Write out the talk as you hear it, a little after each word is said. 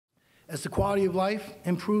As the quality of life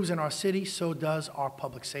improves in our city, so does our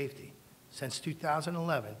public safety. Since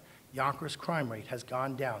 2011, Yonkers' crime rate has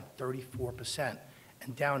gone down 34%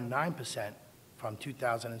 and down 9% from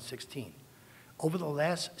 2016. Over the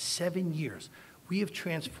last 7 years, we have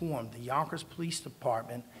transformed the Yonkers Police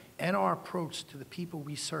Department and our approach to the people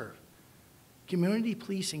we serve. Community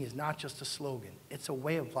policing is not just a slogan, it's a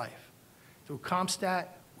way of life. Through CompStat,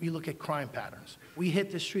 we look at crime patterns. We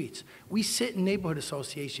hit the streets. We sit in neighborhood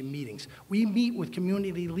association meetings. We meet with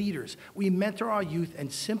community leaders. We mentor our youth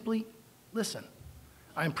and simply listen.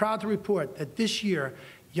 I am proud to report that this year,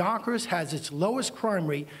 Yonkers has its lowest crime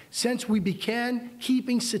rate since we began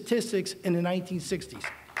keeping statistics in the 1960s.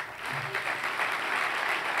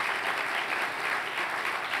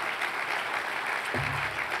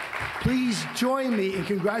 Please join me in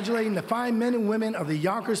congratulating the fine men and women of the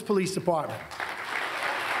Yonkers Police Department.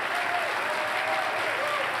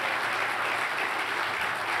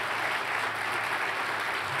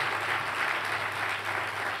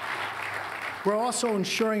 We're also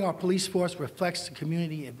ensuring our police force reflects the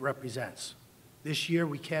community it represents. This year,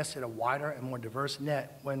 we casted a wider and more diverse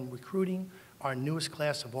net when recruiting our newest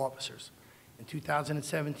class of officers. In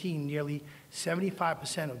 2017, nearly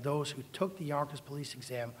 75% of those who took the Yonkers Police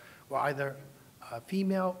exam were either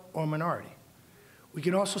female or minority. We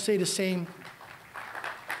can also say the same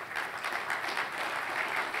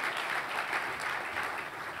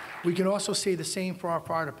for our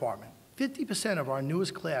fire department. 50% of our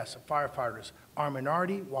newest class of firefighters are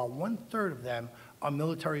minority, while 1/3 of them are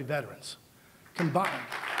military veterans. Combined,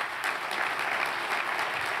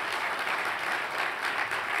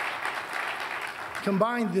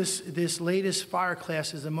 this latest fire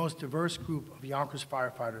class is the most diverse group of Yonkers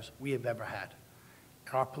firefighters we have ever had.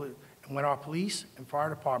 And when our police and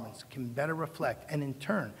fire departments can better reflect and, in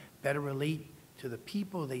turn, better relate to the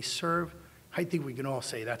people they serve, I think we can all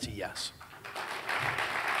say that's a yes.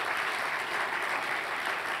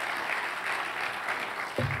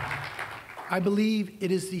 I believe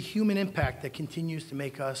it is the human impact that continues to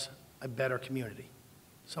make us a better community.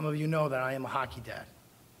 Some of you know that I am a hockey dad,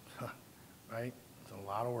 right? It's a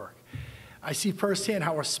lot of work. I see firsthand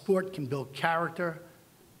how our sport can build character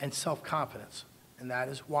and self-confidence, and that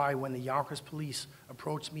is why when the Yonkers Police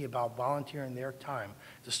approached me about volunteering their time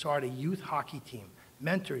to start a youth hockey team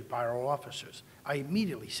mentored by our officers, I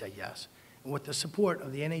immediately said yes. And with the support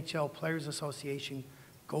of the NHL Players Association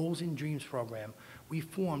Goals and Dreams program, we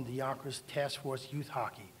formed the Yonkers Task Force Youth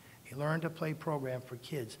Hockey, a learn-to-play program for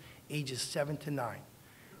kids ages 7 to 9.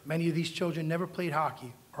 Many of these children never played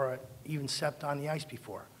hockey or even stepped on the ice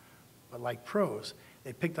before. But like pros,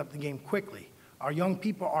 they picked up the game quickly. Our young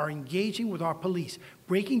people are engaging with our police,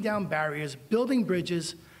 breaking down barriers, building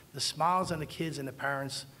bridges. The smiles on the kids and the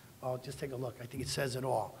parents, well, just take a look. I think it says it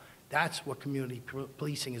all. That's what community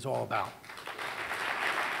policing is all about.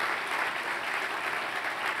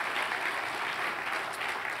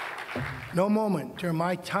 No moment during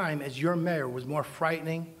my time as your mayor was more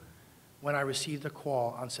frightening when I received a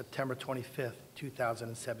call on September 25th,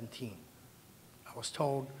 2017. I was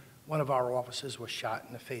told one of our officers was shot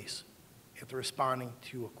in the face after responding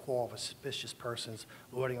to a call of suspicious persons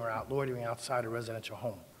loitering outside a residential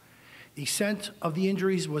home. The extent of the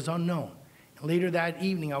injuries was unknown. And later that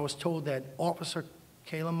evening, I was told that Officer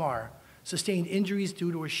Kayla Marr sustained injuries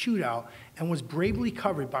due to a shootout and was bravely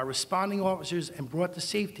covered by responding officers and brought to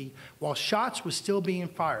safety while shots were still being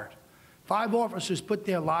fired. 5 officers put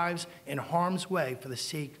their lives in harm's way for the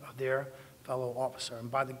sake of their fellow officer.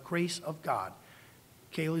 And by the grace of God,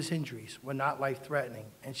 Kayla's injuries were not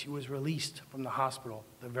life-threatening, and she was released from the hospital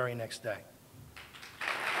the very next day.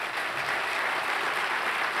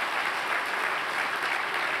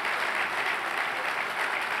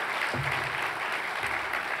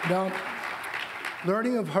 Now,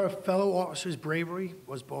 learning of her fellow officers' bravery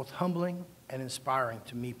was both humbling and inspiring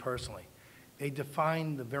to me personally. They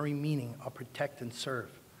defined the very meaning of protect and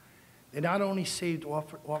serve. They not only saved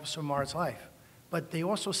Officer Marr's life, but they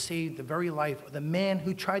also saved the very life of the man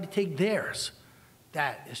who tried to take theirs.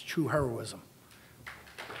 That is true heroism.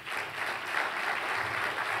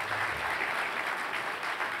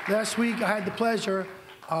 Last week, I had the pleasure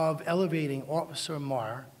of elevating Officer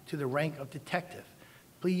Marr to the rank of detective.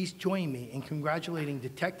 Please join me in congratulating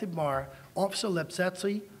Detective Marr, Officer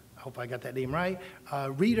Lepzetzi, I hope I got that name right,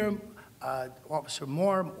 Reader, Officer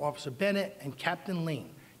Moore, Officer Bennett, and Captain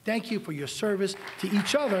Lane. Thank you for your service to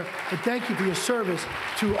each other, but thank you for your service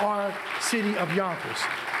to our city of Yonkers.